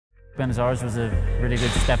Buenos Aires was a really good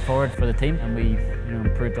step forward for the team, and we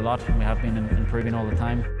improved a lot, and we have been improving all the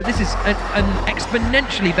time. This is an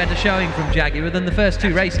exponentially better showing from Jaguar than the first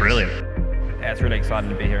two races. Brilliant. Yeah, it's really exciting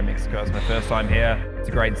to be here in Mexico. It's my first time here. It's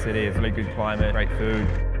a great city, it's a really good climate, great food.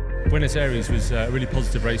 Buenos Aires was a really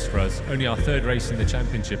positive race for us. Only our third race in the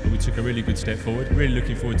championship, but we took a really good step forward. Really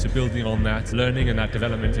looking forward to building on that, learning and that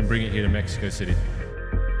development, and bringing it here to Mexico City.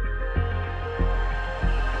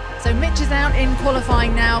 So Mitch is out in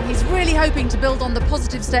qualifying now. He's really hoping to build on the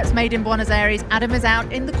positive steps made in Buenos Aires. Adam is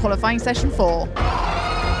out in the qualifying session 4. Mitch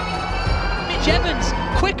Evans,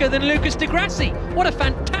 quicker than Lucas Di Grassi. What a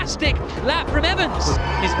fantastic lap from Evans.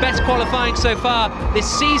 His best qualifying so far this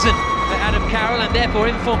season for Adam Carroll, and therefore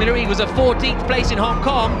in Formula E was a 14th place in Hong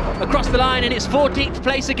Kong. Across the line, and it's 14th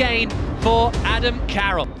place again for Adam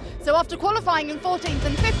Carroll. So after qualifying in 14th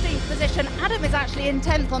and 15th position, Adam is actually in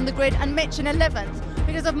 10th on the grid and Mitch in 11th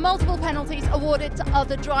because of multiple penalties awarded to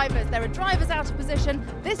other drivers. There are drivers out of position.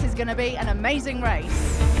 This is going to be an amazing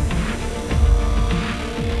race.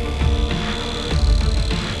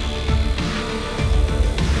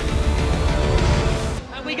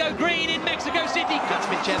 We go green in Mexico City. That's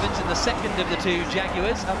Mitch Evans in the second of the two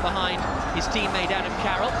Jaguars, up behind his teammate Adam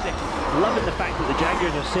Carroll. Loving the fact that the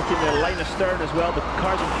Jaguars are sitting their line astern as well. The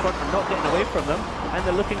cars in front are not getting away from them, and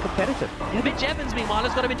they're looking competitive. Mitch Evans, meanwhile,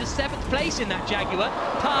 has got him into 7th place in that Jaguar,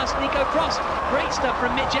 past Nico Prost. Great stuff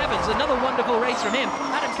from Mitch Evans. Another wonderful race from him.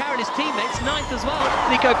 Adam Carroll, his teammates, 9th as well.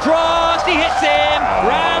 Nico Prost, he hits him.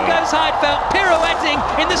 Round goes Heidfeld, pirouetting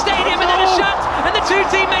in the stadium, and then a shot, and the two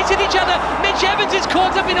teammates hit each other. Mitch Evans is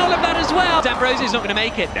caught up in all of that as well. D'Ambrosi's not going to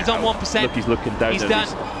make it. He's on 1%. Look, he's looking down. He's done.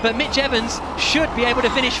 But Mitch Evans should be able to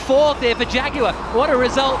finish 4th here for Jaguar. What a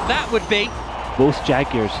result that would be. Both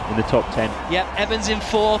Jaguars in the top 10. Yep, Evans in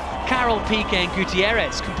 4th, Carroll, Piquet and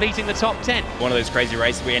Gutierrez completing the top 10. One of those crazy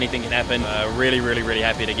races where anything can happen. Really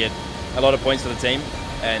happy to get a lot of points for the team,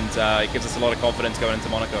 and it gives us a lot of confidence going into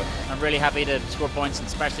Monaco. I'm really happy to score points, and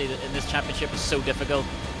especially in this championship is so difficult.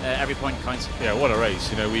 Every point counts. Yeah, what a race.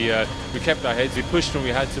 We kept our heads, we pushed when we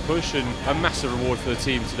had to push, and a massive reward for the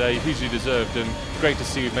team today, hugely deserved, and great to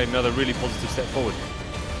see we've made another really positive step forward.